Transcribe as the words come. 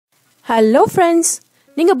Hello friends,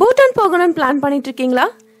 நீங்கள் பூட்டான் போகணும்னு plan பண்ணிட்டு இருக்கீங்களா?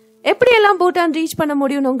 எப்படியெல்லாம் பூட்டான் ரீச் பண்ண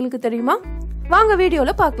முடியும்னு உங்களுக்கு தெரியுமா? வாங்க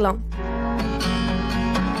வீடியோவில் பார்க்கலாம்.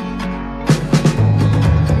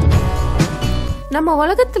 நம்ம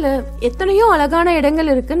உலகத்துல எத்தனையோ அழகான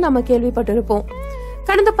இடங்கள் இருக்குன்னு நம்ம கேள்விப்பட்டிருப்போம்.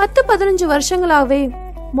 கடந்த 10-15 வருஷங்களாவே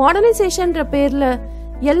மாடர்னைசேஷன்ற பேர்ல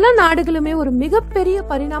எல்லா நாடுகளுமே ஒரு மிகப்பெரிய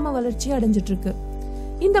பரிணாம வளர்ச்சி அடைஞ்சிட்டு இருக்கு.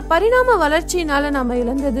 இந்த பரிணாம வளர்ச்சியினால நம்ம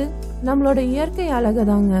இழந்தது நம்மளோட இயற்கை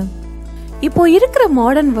அழகுதாங்க. இப்போ இருக்கிற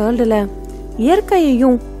மாடர்ன் வேர்ல்டுல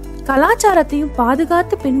இயற்கையையும் கலாச்சாரத்தையும்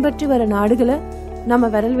பாதுகாத்து பின்பற்றி வர நாடுகளை நம்ம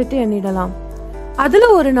விரல் விட்டு எண்ணிடலாம். அதுல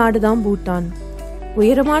ஒரு நாடுதான் பூட்டான்.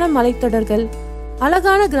 உயரமான மலைத்தொடர்கள்,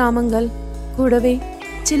 அழகான கிராமங்கள், கூடவே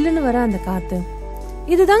சில்லுன்னு வர அந்த காத்து,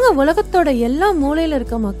 இதுதாங்க உலகத்தோட எல்லா மூலையில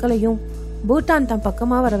இருக்க மக்களையும் பூட்டான் தன்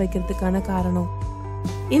பக்கமா வர வைக்கிறதுக்கான காரணம்.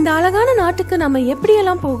 இந்த அழகான நாட்டுக்கு நம்ம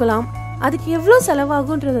எப்படியெல்லாம் போகலாம், அதுக்கு எவ்வளவு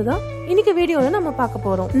செலவாகும்ன்றதுதான் இன்னைக்கு வீடியோல நம்ம பார்க்க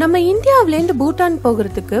போறோம். நம்ம இந்தியாவிலேருந்து பூட்டான்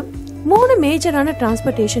போகிறதுக்கு 3 மேஜரான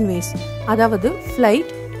டிரான்ஸ்போர்டேஷன் வேஸ், அதாவது ஃபிளைட்,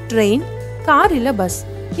 ட்ரெயின், கார் இல்ல பஸ்,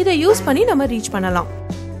 இதை யூஸ் பண்ணி நம்ம ரீச் பண்ணலாம்.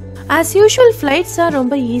 ஆஸ் யூஷுவல் ஃபிளைட்ஸ் தான்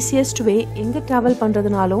ரொம்ப ஈஸியஸ்ட் வே எங்க டிராவல்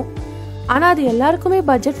பண்றதுனாலும், ஆனா அது எல்லாருக்குமே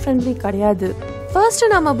பட்ஜெட் ஃப்ரெண்ட்லி கிடையாது. ஃபர்ஸ்ட்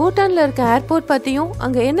நம்ம பூட்டான்ல இருக்க ஏர்போர்ட் பத்தியும்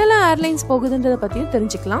அங்க என்னெல்லாம் ஏர்லைன்ஸ் போகுதுன்றத பத்தியும்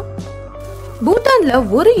தெரிஞ்சுக்கலாம். பூட்டான்ல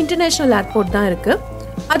ஒரு இன்டர்நேஷனல் ஏர்போர்ட் தான் இருக்கு.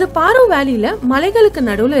 அது பாரோ வேலியில மலைகளுக்கு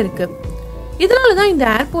நடுவுல இருக்கு. இதனாலதான் இந்த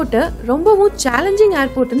ஏர்போர்ட்டை ரொம்பவும் சேலஞ்சிங்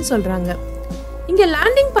ஏர்போர்ட்னு சொல்றாங்க. இங்க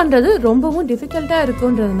லேண்டிங் பண்றது ரொம்பவும் டிஃபிகல்ட்டா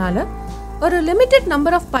இருக்குன்றதுனால ஒரு லிமிடெட்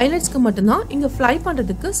நம்பர் ஆஃப் பைலட்ஸ்க்கு மட்டும்தான் இங்க ஃப்ளை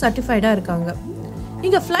பண்றதுக்கு சர்டிஃபைடா இருக்காங்க.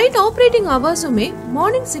 இங்க ஃபிளைட் ஆப்ரேட்டிங் ஹவர்ஸுமே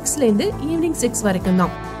மார்னிங் 6ல இருந்து ஈவினிங் 6 வரைக்கும்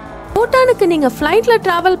தான். பூட்டானுக்கு நீங்க ஃபிளைட்ல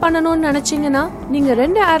டிராவல் பண்ணணும்னு நினைச்சீங்கன்னா நீங்க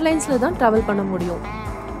 2 ஏர்லைன்ஸ்ல தான் டிராவல் பண்ண முடியும்.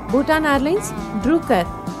 பூட்டான் ஏர்லைன்ஸ், ட்ரூக் ஏர்.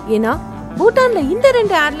 ஏன்னா பூட்டான்ல இந்த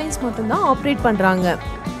 2 ஏர்லைன்ஸ் மட்டும் தான் ஆப்ரேட் பண்றாங்க.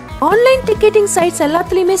 ஆன்லைன் டிக்கெட்டிங் சைட்ஸ்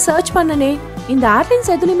எல்லாத்துலயுமே சர்ச் பண்ணனே இந்த ஏர்லைன்ஸ்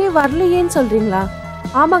எதுலயுமே வரலையேன்னு சொல்றீங்களா?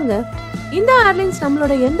 ஆமாங்க, இந்த ஏர்லைன்ஸ்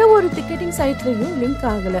நம்மளோட எந்த ஒரு டிக்கெட்டிங் சைட்லயும் லிங்க்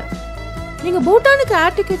ஆகல. நீங்க பூட்டானுக்கு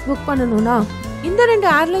ஏர் டிக்கெட் புக் பண்ணணும்னா இந்த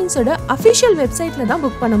 2 ஏர்லைன்ஸோட அபிஷியல் வெப்சைட்ல தான்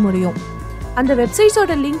புக் பண்ண முடியும். அந்த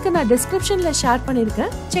வெப்சைட்ஸோட லிங்க் நான் டிஸ்கிரிப்ஷன்ல ஷேர்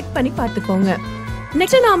பண்ணிருக்கேன், செக் பண்ணி பார்த்துக்கோங்க.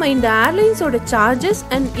 நெக்ஸ்ட் நாம இந்த ஏர்லைன்ஸோட சார்ஜஸ்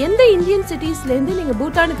அண்ட் எந்த இந்தியன் சிட்டிஸ்ல இருந்து நீங்க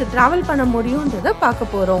பூட்டானுக்கு டிராவல் பண்ண முடியும்ன்றத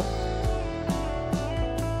பார்க்க போறோம்.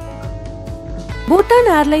 பூட்டான்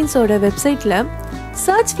ஏர்லைன்ஸோட வெப்சைட்ல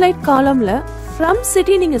சர்ச் ஃபிளைட் காலம்ல ஃப்ரம்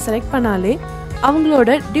சிட்டி நீங்க செலக்ட் பண்ணாலே அவங்களோட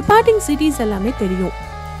டிபார்ட்டிங் சிட்டிஸ் எல்லாமே தெரியும்.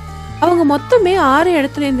 அவங்க மொத்தமே 6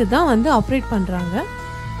 இடத்துல இருந்து தான் வந்து ஆப்ரேட் பண்றாங்க.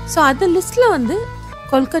 ஸோ அந்த லிஸ்ட்ல வந்து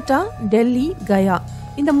கொல்கத்தா, டெல்லி, கயா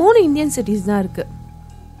இந்த 3 இந்தியன் சிட்டிஸ் தான் இருக்கு.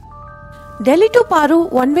 டெல்லி டு பாரு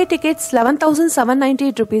ஒன் வே டிக்கெட்ஸ்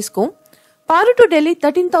 11,798 rupeesக்கும், பாரு டு டெல்லி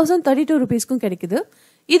 13,032 rupeesக்கும் கிடைக்குது.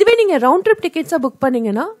 இதுவே நீங்க ரவுண்ட் ட்ரிப் டிக்கெட்ஸா புக்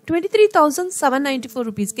பண்ணீங்கன்னா 23,794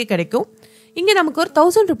 rupeesக்கே கிடைக்கும். இங்க நமக்கு ஒரு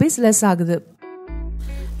 1,000 rupees லெஸ் ஆகுது.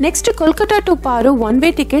 நெக்ஸ்ட் கொல்கத்தா டு பாரு ஒன் வே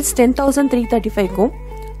டிக்கெட்ஸ் 10,335க்கும்,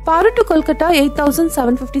 பாரு டு கொல்கத்தா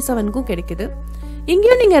 8,757க்கும் கிடைக்குது.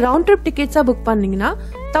 இங்கேயும் நீங்க ரவுண்ட் ட்ரிப் டிக்கெட்ஸா புக் பண்ணீங்கன்னா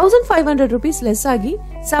 1,500 rupees லெஸ் ஆகி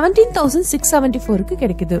 17,674க்கு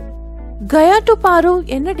கிடைக்குது. கயா டு பாரு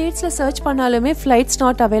என்ன டேட்ஸ்ல சர்ச் பண்ணாலுமே ஃபிளைட்ஸ்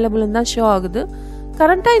நாட் அவைலபிள்னு தான் ஷோ ஆகுது.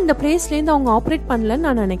 கரண்டா இந்த பிளேஸ்ல இருந்து அவங்க ஆப்ரேட் பண்ணலன்னு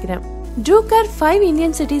நான் நினைக்கிறேன். ட்ரூக் ஏர் 5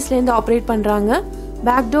 இந்தியன் சிட்டிஸ்ல இருந்து ஆப்ரேட் பண்றாங்க.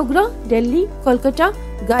 பேக்டோக்ரா, டெல்லி, கொல்கத்தா,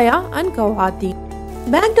 கயா அண்ட் கவுஹாத்தி.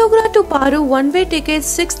 பேக்டோக்ரா டு பாரு ஒன் வே டிக்கெட்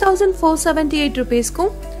 6,478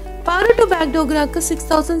 rupeesக்கும், பாரு டு பேக்டோக்ராக்கு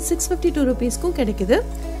 6,652 rupeesக்கும் கிடைக்குது.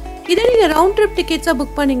 இதே நீங்க ரவுண்ட் ட்ரிப் டிக்கெட்ஸா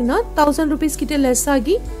புக் பண்ணீங்கன்னா 1,000 rupees கிட்ட லெஸ்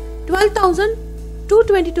ஆகி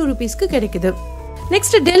 12,222 rupeesக்கு கிடைக்குது.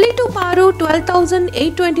 நெக்ஸ்ட் டெல்லி டு பாரு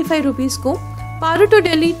 12,825 rupeesக்கும், பாரு டு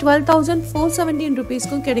டெல்லி 12,417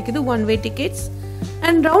 rupeesக்கும் கிடைக்குது one way tickets.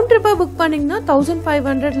 And round ட்ரிப்பா book பண்ணீங்கன்னா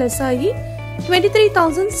 1,500 லெஸ் ஆகி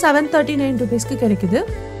 23,739 rupeesக்கு கிடைக்குது.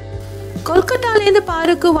 கொல்கத்தாலேருந்து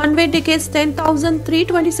பாருக்கு ஒன் வே டிக்கெட்ஸ்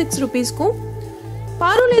 10,326 rupeesக்கும்,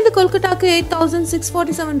 பாருலேருந்து கொல்கத்தாக்கு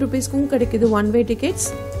 8,647 rupeesக்கும் கிடைக்குது ஒன் வே டிக்கெட்ஸ்.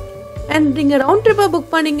 அண்ட் நீங்க ரவுண்ட் ட்ரிப்பா புக்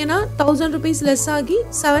பண்ணீங்கன்னா 1,000 rupees லெஸ் ஆகி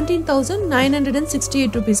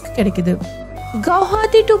 17,968 rupeesக்கு கிடைக்குது.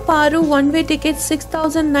 கவுஹாத்தி டு பாரு ஒன் வே டிக்கெட்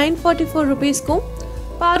 6,944 rupeesக்கும்,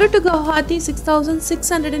 பாரு டு கவுஹாத்தி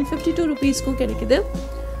 6,652 rupeesக்கும் கிடைக்குது.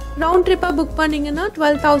 ரவுண்ட் ட்ரிப்பா புக் பண்ணீங்கன்னா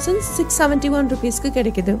 12,671 rupeesக்கு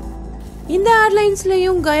கிடைக்குது. இந்த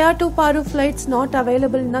ஏர்லைன்ஸ்லயும் கயா டு பாரு ஃபிளைட்ஸ் நாட்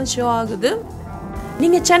அவைலபிள் தான் ஷோ ஆகுது.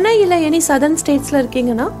 நீங்க சென்னை இல்ல எனி சதர்ன் ஸ்டேட்ஸ்ல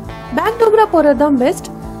இருக்கீங்கன்னா பேக்டோக்ரா போறது தான் best.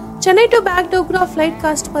 Chennai to பேக்டோக்ரா flight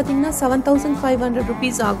cost பாத்தீங்கன்னா 7,500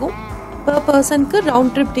 rupees ஆகும் பெர் பர்சனுக்கு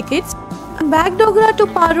ரவுண்ட் ட்ரிப் டிக்கெட்ஸ். பேக்டோக்ரா டு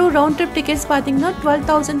பாரு ரவுண்ட் ட்ரிப் டிக்கெட்ஸ் பாத்தீங்கன்னா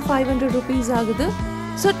 12,500 rupees ஆகுது.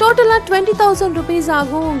 ஸோ டோட்டலாக 20,000 rupees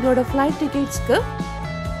ஆகும் உங்களோட ஃப்ளைட் டிக்கெட்ஸ்க்கு.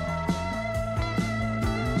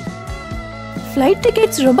 ஃப்ளைட்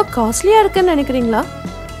டிக்கெட்ஸ் ரொம்ப காஸ்ட்லியா இருக்குன்னு நினைக்கிறீங்களா?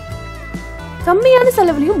 கம்மியான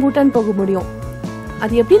செலவுலயும் பூட்டான் போக முடியும்.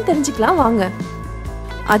 அது எப்படின்னு தெரிஞ்சுக்கலாம் வாங்க.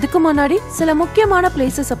 அதுக்கு முன்னாடி சில முக்கியமான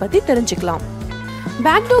பிளேசஸை பத்தி தெரிஞ்சுக்கலாம்.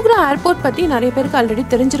 பேக்டோக்ரா ஏர்போர்ட் பத்தி நிறைய பேருக்கு ஆல்ரெடி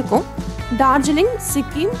தெரிஞ்சிருக்கும். டார்ஜிலிங்,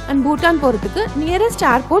 சிக்கிம் அண்ட் பூட்டான் போறதுக்கு நியரஸ்ட்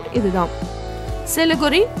ஏர்போர்ட் இதுதான்.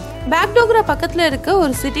 சிலிகுரி, பேக்டோக்ரா பக்கத்துல இருக்க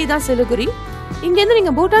ஒரு சிட்டி தான் சிலிகுரி. இங்கேருந்து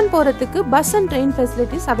நீங்க பூட்டான் போறதுக்கு பஸ் அண்ட் ட்ரெயின்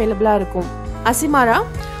ஃபெசிலிட்டிஸ் அவைலபிளா இருக்கும். அசிமாரா,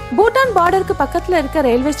 பூட்டான் பார்டருக்கு பக்கத்துல இருக்க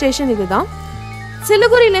ரயில்வே ஸ்டேஷன் இதுதான்.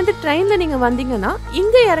 சிலிகுரியிலேருந்து ட்ரெயின்ல நீங்க வந்தீங்கன்னா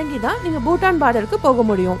இங்க இறங்கி தான் நீங்க பூட்டான் பார்டருக்கு போக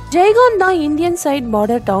முடியும். ஜெய்கான் தான் இந்தியன் சைட்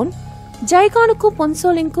பார்டர் டவுன். ஜெய்கானுக்கும்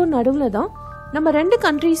பொன்சோலிங்க்கும் நடுவுல தான் நம்ம ரெண்டு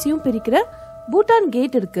கண்ட்ரீஸையும் பிரிக்கிற பூட்டான்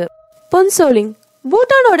கேட் இருக்கு. பொன்சோலிங்,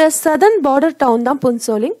 பூட்டானோட சதர்ன் பார்டர் டவுன் தான்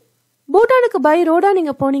பொன்சோலிங். பூட்டானுக்கு பை ரோடா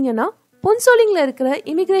நீங்க போனீங்கன்னா பொன்சோலிங்ல இருக்கிற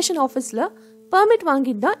இமிகிரேஷன் ஆஃபீஸ்ல பெர்மிட்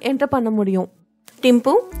வாங்கிட்டு தான் என்டர் பண்ண முடியும்.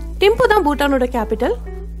 டிம்பு, டிம்பு தான் பூட்டானோட கேபிட்டல்.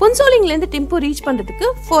 பொன்சோலிங்ல இருந்து டிம்பு ரீச் பண்றதுக்கு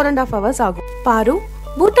 4.5 hours ஆகும். பாரு,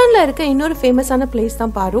 பூட்டான்ல இருக்க இன்னொரு ஃபேமஸான பிளேஸ்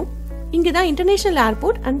தான் பாரு. இங்கதான் international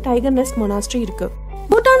airport and tiger next monastery இருக்கு.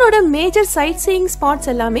 பூட்டானோட மேஜர் சைட் சீயிங் ஸ்பாட்ஸ்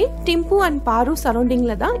எல்லாமே டிம்பு அண்ட் பாரு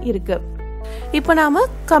சரௌண்டிங்ல தான் இருக்கு. இப்போ நாம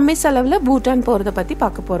கம்மி செலவுல பூட்டான் போறத பத்தி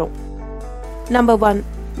பார்க்க போறோம். நம்பர் 1,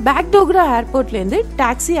 பேக்டோக்ரா ஏர்போர்ட்ல இருந்து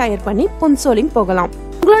டாக்ஸி ஹையர் பண்ணி பொன்சோலிங் போகலாம்.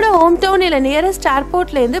 உங்களோட ஹோம் டவுன் இல்ல நியரஸ்ட்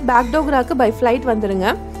ஏர்போர்ட்ல இருந்து பேக்டோக்ராக்கு பை ஃபிளைட் வந்துருங்க.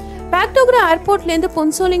 பேக்டோக்ரா ஏர்போர்ட்ல இருந்து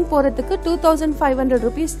பொன்சோலிங் போறதுக்கு 2500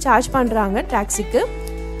 rupees சார்ஜ் பண்றாங்க டாக்ஸிக்கு.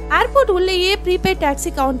 ஏர்போர்ட் உள்ளேயே ப்ரீபெய்ட்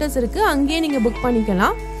டாக்ஸி கவுண்டர்ஸ் இருக்கு, அங்கேயே நீங்க புக்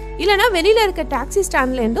பண்ணிக்கலாம். இல்லனா வெளியில இருக்க டாக்ஸி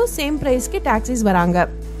ஸ்டாண்ட்ல இருந்து சேம் பிரைஸ்க்கு டாக்ஸிஸ் வராங்க.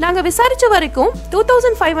 நாங்க விசாரிச்ச வரைக்கும்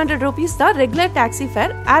 2500 rupees தான் regular taxi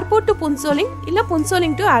fair airport to பொன்சோலிங் இல்ல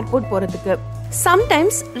பொன்சோலிங் டு ஏர்போர்ட் போறதுக்கு.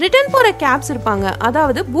 சம்டைம்ஸ் ரிட்டர்ன் போற கேப்ஸ் இருப்பாங்க.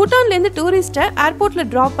 அதாவது பூட்டான்ல இருந்து டூரிஸ்ட ஏர்போர்ட்ல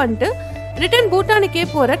டிராப் பண்ணிட்டு ரிட்டர்ன் பூட்டானுக்கே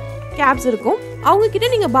போற கேப்ஸ் இருக்கும். அவங்க கிட்ட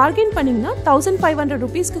நீங்க பார்கெயின் பண்ணீங்கன்னா 1500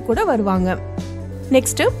 rupeesக்கு கூட வருவாங்க.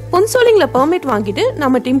 நெக்ஸ்ட், பொன்சோலிங்ல பெர்மிட் வாங்கிட்டு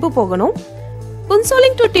நம்ம டிம்பு போகணும்.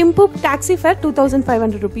 பொன்சோலிங் டு டிம்பு டாக்ஸி ஃபேர்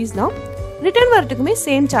 2500 rupees தான். ரிட்டர்ன் வரதுக்குமே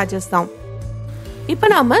சேம் சார்ஜஸ் தான். இப்போ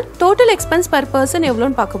நாம டோட்டல் எக்ஸ்பென்ஸ் பர் பர்சன்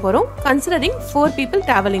எவ்வளோன்னு பார்க்க போறோம். Considering 4 people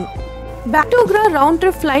traveling. பேக்டோக்ரா round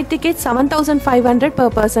trip flight ticket 7500 per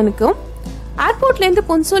personக்கு. ஏர்போர்ட்ல இருந்து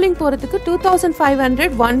பொன்சோலிங் போறதுக்கு 2500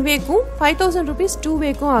 1 வேக்கும் 5000 rupees 2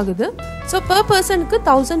 வேக்கும் ஆகுது. ஸோ per personக்கு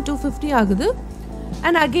 1250 ஆகுது.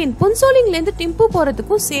 அண்ட் அகெயின் பொன்சோலிங்ல இருந்து டிம்பு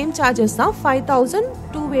போறதுக்கும் சேம் சார்ஜஸ் தான், 5000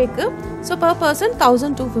 2 week. So per person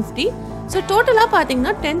 1250. So டோட்டலா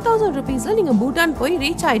பாத்தீங்கன்னா 10,000 rupeesல நீங்க பூட்டான் போய்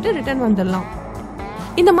ரீச் ஆயிட்டு ரிட்டர்ன் வந்துடலாம்.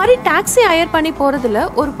 இந்த மாதிரி டாக்ஸி ஹையர் பண்ணி போறதுல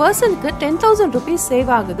ஒரு பர்சனுக்கு 10,000 rupees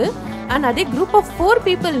சேவ் ஆகுது. அண்ட் அதே குரூப் ஆஃப் 4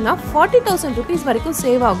 peopleனா 40,000 rupees வரைக்கும்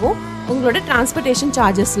சேவ் ஆகும் உங்களோட டிரான்ஸ்போர்டேஷன்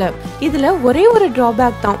சார்ஜஸ்ல. இதுல ஒரே ஒரு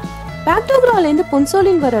டிராபேக் தான், பேக்டோக்ரால இருந்து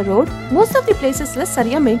பொன்சோலிங் வர ரோட் மோஸ்ட் ஆஃப் தி பிளேசஸ்ல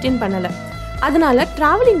சரியா மெயின்டைன் பண்ணல. அதனால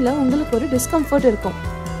டிராவலிங்ல உங்களுக்கு ஒரு டிஸ்கம்ஃபர்ட் இருக்கும்.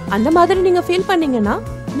 அந்த மாதிரி நீங்க ஃபீல் பண்ணீங்கன்னா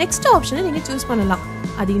நெக்ஸ்ட் ஆப்ஷனை நீங்க சூஸ் பண்ணலாம்.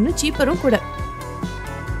 அது இன்னும் சீப்பரும் கூட.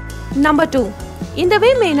 நம்பர் 2, இந்த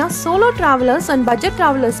வே மெயினா சோலோ டிராவலர்ஸ் அண்ட் பட்ஜெட்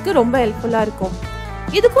டிராவலர்ஸ்க்கு ரொம்ப ஹெல்ப்ஃபுல்லா இருக்கும்.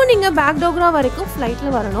 இதுக்கும் நீங்க பேக்டோக்ரா வரைக்கும்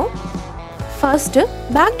ஃபிளைட்ல வரணும். ஃபர்ஸ்ட்,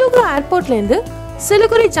 பேக்டோக்ரா ஏர்போர்ட்ல இருந்து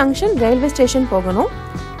சிலிகுரி ஜங்ஷன் ரயில்வே ஸ்டேஷன் போகணும்.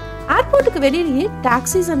 ஏர்போர்ட்டுக்கு வெளியிலேயே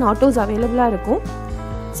டாக்ஸிஸ் அண்ட் ஆட்டோஸ் அவைலபிளா இருக்கும்.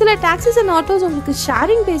 சில டாக்ஸிஸ் அண்ட் ஆட்டோஸ் உங்களுக்கு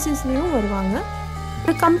ஷேரிங் பேசிஸ்லயும் வருவாங்க.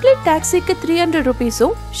 ஒரு கம்ப்ளீட் டாக்ஸிக்கு 300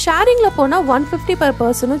 rupeesம், ஷேரிங்ல போனா 150 per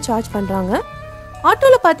personம் சார்ஜ் பண்றாங்க.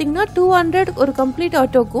 ஆட்டோல பாத்தீங்கன்னா 200 ஒரு கம்ப்ளீட்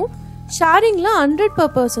ஆட்டோக்கும், ஷேரிங்ல 100 per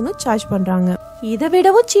personம் சார்ஜ் பண்றாங்க. இதை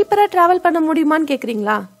விடவும் சீப்பரா டிராவல் பண்ண முடியுமான்னு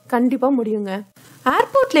கேக்குறீங்களா? கண்டிப்பா முடியுங்க.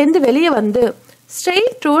 ஏர்போர்ட்ல இருந்து வெளியே வந்து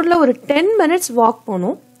ஸ்ட்ரெயிட் ரோட்ல ஒரு 10 minutes வாக்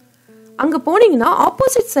போகணும். அங்க போனீங்கன்னா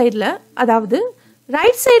ஆப்போசிட் சைட்ல, அதாவது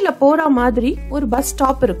ரைட் சைட்ல போற மாதிரி ஒரு பஸ்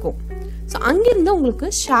ஸ்டாப் இருக்கும். ஸோ அங்கிருந்து உங்களுக்கு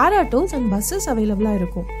ஷேர் ஆட்டோஸ் அண்ட் பஸ்ஸஸ் அவைலபிளா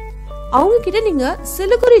இருக்கும். அவங்க கிட்ட நீங்க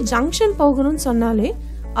சிலிகுரி ஜங்ஷன் போகணும்னு சொன்னாலே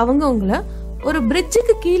அவங்க உங்களை ஒரு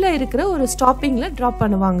பிரிட்ஜுக்கு கீழே இருக்கிற ஒரு ஸ்டாப்பிங்ல டிராப்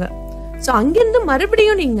பண்ணுவாங்க. ஸோ அங்கிருந்து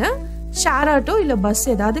மறுபடியும் நீங்க ஷேர் ஆட்டோ இல்ல பஸ்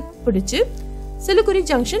ஏதாவது பிடிச்சு சிலிகுரி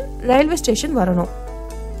ஜங்ஷன் ரயில்வே ஸ்டேஷன் வரணும்.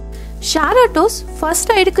 Share autos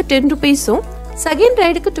first ரைடுக்கு 10 rupeesம் second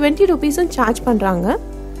ரைடுக்கு 20 rupeesம் charge பண்றாங்க.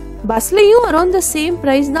 பஸ்லயும் அரௌண்ட் த சேம்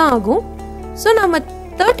பிரைஸ் தான் ஆகும். ஸோ நம்ம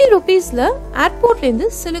 30 rupeesல ஏர்போர்ட்ல இருந்து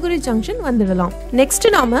சிலிகுரி ஜங்ஷன் வந்துடலாம். நெக்ஸ்ட்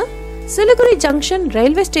நாம சிலிகுரி ஜங்ஷன்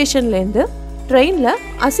ரயில்வே ஸ்டேஷன்ல இருந்து ட்ரெயின்ல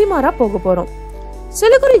அசிமாரா போக போறோம்.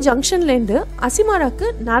 சிலிகுரி ஜங்ஷன்ல இருந்து அசிமாராக்கு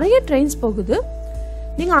நிறைய ட்ரெயின்ஸ் போகுது.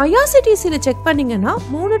 நீங்க ஐஆர்சிடிசில செக் பண்ணீங்கன்னா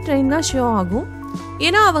 3 ட்ரெயின் தான் ஷோ ஆகும்.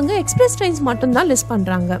 ஏன்னா அவங்க எக்ஸ்பிரஸ் ட்ரெயின்ஸ் மட்டும் தான் லிஸ்ட்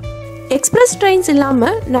பண்றாங்க. எக்ஸ்பிரஸ் ட்ரெயின்ஸ் இல்லாம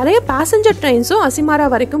நிறைய பேசஞ்சர் ட்ரெயின்ஸும் அசிமாரா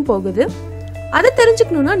வரைக்கும் போகுது. அதை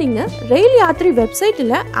தெரிஞ்சுக்கணும்னா நீங்க ரயில் யாத்ரி வெப்சைட்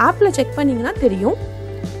இல்ல ஆப்ல செக் பண்ணீங்கன்னா தெரியும்.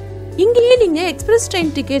 இங்கேயே நீங்க எக்ஸ்பிரஸ்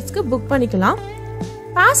ட்ரெயின் டிக்கெட்ஸ்க்கு புக் பண்ணிக்கலாம்.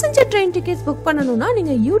 பேசஞ்சர் ட்ரெயின் டிக்கெட்ஸ் புக் பண்ணணும்னா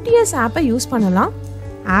நீங்க யூடிஎஸ் ஆப்பை யூஸ் பண்ணலாம்.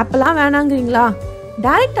 ஆப்லாம் வேணாங்கிறீங்களா,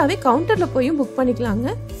 டைரக்டாவே கவுண்டர்ல போய் புக் பண்ணிக்கலாங்க,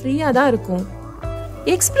 ஃப்ரீயா தான் இருக்கும்.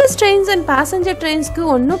 எக்ஸ்பிரஸ் ட்ரெயின்ஸ் அண்ட் பேசஞ்சர் ட்ரெயின்ஸ்க்கு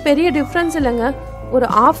ஒன்றும் பெரிய டிஃப்ரென்ஸ் இல்லைங்க, ஒரு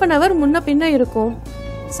 ½ அன் ஹவர் முன்ன பின்ன இருக்கும்.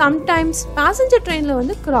 சம்டைம்ஸ் பேசஞ்சர் ட்ரெயினில்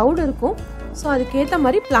வந்து க்ரௌட் இருக்கும், ஸோ அதுக்கேற்ற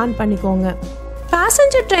மாதிரி பிளான் பண்ணிக்கோங்க.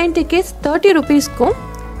 Passenger train tickets 30 rupeesக்கும்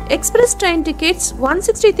express train tickets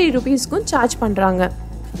 163 rupeesக்கும் charge பண்ணுறாங்க.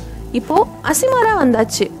 இப்போது அசிமாரா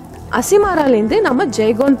வந்தாச்சு. அசிமாராலேருந்து நம்ம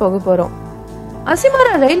ஜெய்கோன் போக போகிறோம்.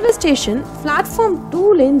 அசிமாரா ரயில்வே ஸ்டேஷன் பிளாட்ஃபார்ம்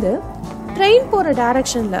 2லேருந்து ட்ரெயின் போகிற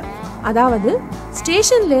டைரக்ஷனில், அதாவது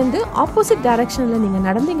ஸ்டேஷன்லேருந்து ஆப்போசிட் டைரக்ஷனில் நீங்கள்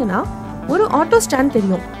நடந்தீங்கன்னா ஒரு ஆட்டோ ஸ்டாண்ட்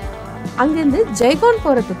தெரியும். அங்கேருந்து ஜெய்கோன்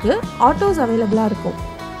போகிறதுக்கு ஆட்டோஸ் அவைலபிளாக இருக்கும்.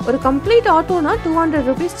 ஒரு கம்ப்ளீட் ஆட்டோனா 200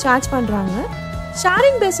 rupees சார்ஜ் பண்ணுறாங்க.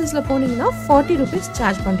 ஷேரிங் பேசிஸில் போனீங்கன்னா 40 rupees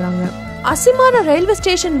சார்ஜ் பண்ணுறாங்க. அசிமாரா ரயில்வே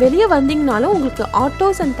ஸ்டேஷன் வெளியே வந்தீங்கனாலும் உங்களுக்கு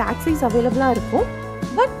ஆட்டோஸ் அண்ட் டாக்ஸிஸ் அவைலபிளாக இருக்கும்.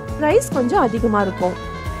 பட் ப்ரைஸ் கொஞ்சம் அதிகமாக இருக்கும்.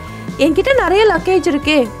 என்கிட்ட நிறைய லக்கேஜ்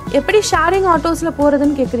இருக்கே, எப்படி ஷேரிங் ஆட்டோஸில்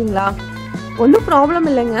போகிறதுன்னு கேட்குறீங்களா? ஒன்றும் ப்ராப்ளம்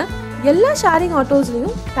இல்லைங்க. எல்லா ஷேரிங்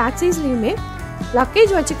ஆட்டோஸ்லேயும் டாக்ஸிஸ்லேயுமே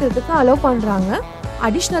லக்கேஜ் வச்சுக்கிறதுக்கு அலோவ் பண்ணுறாங்க.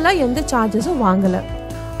 அடிஷ்னலாக எந்த சார்ஜஸும் வாங்கலை.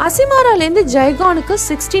 அசிமாராலேருந்து ஜெய்கானுக்கு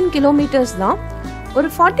 16 kilometers தான். ஒரு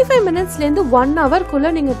 45 minutesலேருந்து 1 hourக்குள்ளே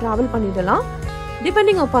நீங்கள் ட்ராவல் பண்ணிடலாம்,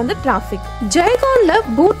 depending upon the traffic. ஜெய்கானில்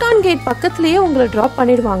Bhutan gate பக்கத்துலேயே உங்களை ட்ராப்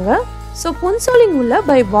பண்ணிடுவாங்க. ஸோ புன்சோலிங் உள்ள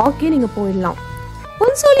பை வாக்கே நீங்கள் போயிடலாம்.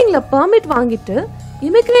 புன்சோலிங்கில் பெர்மிட் வாங்கிட்டு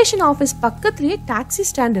இமிக்ரேஷன் ஆஃபீஸ் பக்கத்துலேயே டாக்ஸி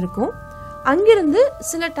ஸ்டாண்ட் இருக்கும். அங்கிருந்து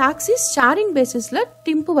சில டாக்ஸிஸ் ஷேரிங் பேசிஸில்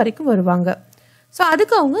டிம்பு வரைக்கும் வருவாங்க. ஸோ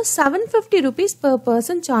அதுக்கு அவங்க 750 rupees per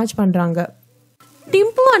person சார்ஜ் பண்ணுறாங்க.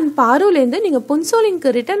 டிம்பு அண்ட் பாரூலேருந்து நீங்கள் புன்சோலிங்க்கு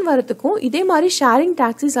ரிட்டர்ன் வரத்துக்கும் இதே மாதிரி ஷேரிங்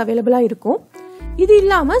டாக்ஸிஸ் அவைலபிளாக இருக்கும். இது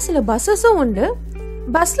இல்லாமல் சில பஸ்ஸஸும் உண்டு.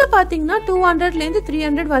 பஸ்ஸில் பார்த்தீங்கன்னா 200லேருந்து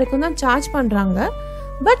 300 வரைக்கும் தான் சார்ஜ் பண்ணுறாங்க.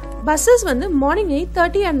 பட் பஸ்ஸஸ் வந்து மார்னிங்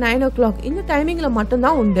 8:30 and 9 o'clock இந்த டைமிங்கில்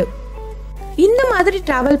மட்டும்தான் உண்டு. இந்த மாதிரி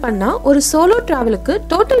ட்ராவல் பண்ணால் ஒரு சோலோ ட்ராவலுக்கு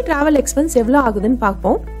டோட்டல் ட்ராவல் எக்ஸ்பென்ஸ் எவ்வளோ ஆகுதுன்னு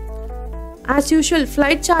பார்ப்போம். As usual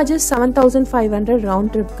flight charges 7,500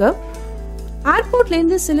 round ட்ரிப்க்கு.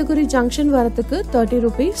 ஏர்போர்ட்லேருந்து Siliguri junction வரத்துக்கு 30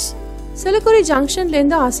 rupees. Siliguri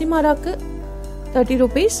ஜங்ஷன்லேருந்து அசிமாராக்கு 30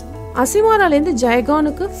 rupees. அசிமாராலேருந்து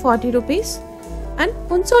ஜெய்கானுக்கு 40 rupees. And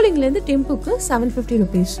புன்சோலிங்லேருந்து டிம்புக்கு 750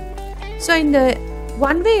 rupees. So இந்த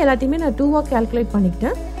ஒன் வே எல்லாத்தையுமே நான் 2-ஆக கேல்குலேட்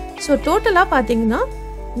பண்ணிக்கிட்டேன். ஸோ டோட்டலாக பார்த்தீங்கன்னா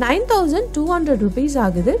 9,200 rupees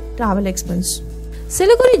ஆகுது ட்ராவல் எக்ஸ்பென்ஸ்.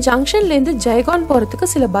 சிலிகுரி ஜங்ஷன்லேருந்து ஜெய்கான் போகிறதுக்கு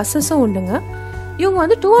சில பஸ்ஸஸும் உண்டுங்க. இவங்க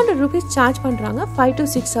வந்து 200 rupees சார்ஜ் பண்ணுறாங்க 5 to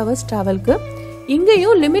 6 hours ட்ராவலுக்கு.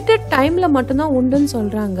 இங்கேயும் லிமிட்டட் டைமில் மட்டும்தான் உண்டுன்னு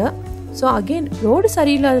சொல்கிறாங்க. ஸோ அகெயின் ரோடு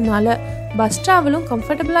சரியில்லாததுனால பஸ் ட்ராவலும்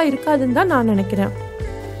கம்ஃபர்டபுளாக இருக்காதுன்னு தான் நான் நினைக்கிறேன்.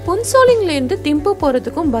 புன்சோலிங்லேருந்து திம்பு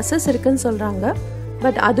போகிறதுக்கும் பஸ்ஸஸ் இருக்குன்னு சொல்கிறாங்க.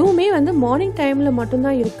 பட் அதுவுமே வந்து மார்னிங் டைமில்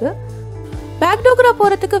மட்டும்தான் இருக்குது. பேக்டோக்ரா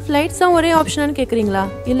போகிறதுக்கு ஃப்ளைட்ஸ் தான் ஒரே ஆப்ஷனான்னு கேட்குறீங்களா?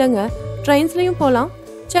 இல்லைங்க, ட்ரெயின்ஸ்லேயும் போகலாம்.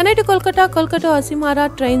 சென்னை டு கொல்கட்டா, கொல்கட்டா அசிமாரா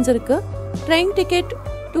ட்ரெயின்ஸ் இருக்குது. ட்ரெயின் டிக்கெட்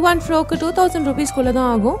to and froக்கு 2000 rupeesக்குள்ளே தான்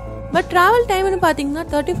ஆகும். பட் ட்ராவல் டைம்னு பார்த்தீங்கன்னா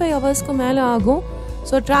 35 ஹவர்ஸ்க்கு மேலே ஆகும்.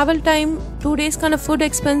 So travel time 2 daysக்கான food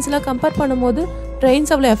எக்ஸ்பென்ஸ்லாம் compare பண்ணும்போது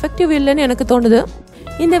ட்ரெயின்ஸ் அவ்வளோ எஃபெக்டிவ் இல்லைன்னு எனக்கு தோணுது.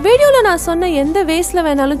 இந்த வீடியோவில் நான் சொன்ன எந்த வேஸில்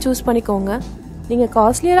வேணாலும் சூஸ் பண்ணிக்கோங்க. நீங்கள்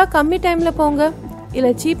காஸ்ட்லியராக கம்மி டைமில் போங்க,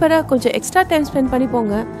 இல்லை சீப்பராக கொஞ்சம் எக்ஸ்ட்ரா டைம் ஸ்பெண்ட் பண்ணி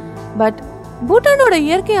போங்க. பட் பூட்டானோட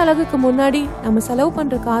இயற்கை அழகுக்கு முன்னாடி நம்ம செலவு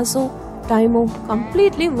பண்ணுற காசும் டைமும்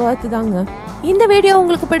கம்ப்ளீட்லி வர்த் தாங்க. இந்த வீடியோ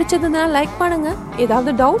உங்களுக்கு பிடிச்சதுன்னா லைக் பண்ணுங்க.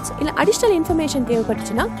 ஏதாவது டவுட்ஸ் இல்லை அடிஷ்னல் இன்ஃபர்மேஷன்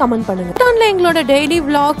தேவைப்பட்டுச்சுன்னா கமெண்ட் பண்ணுங்க. பூட்டானில் எங்களோட டெய்லி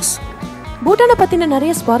விளாக்ஸ், பூட்டானை பற்றின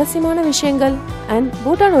நிறைய சுவாரஸ்யமான விஷயங்கள் அண்ட்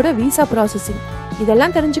பூட்டானோட விசா ப்ராசஸிங்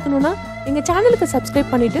இதெல்லாம் தெரிஞ்சுக்கணுன்னா எங்கள் சேனலுக்கு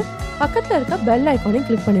சப்ஸ்கிரைப் பண்ணிவிட்டு பக்கத்தில் இருக்க பெல் ஐக்கானையும்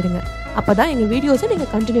கிளிக் பண்ணிடுங்க. அப்போ தான் எங்கள் வீடியோஸை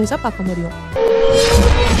நீங்கள் கண்டினியூஸாக பார்க்க முடியும்.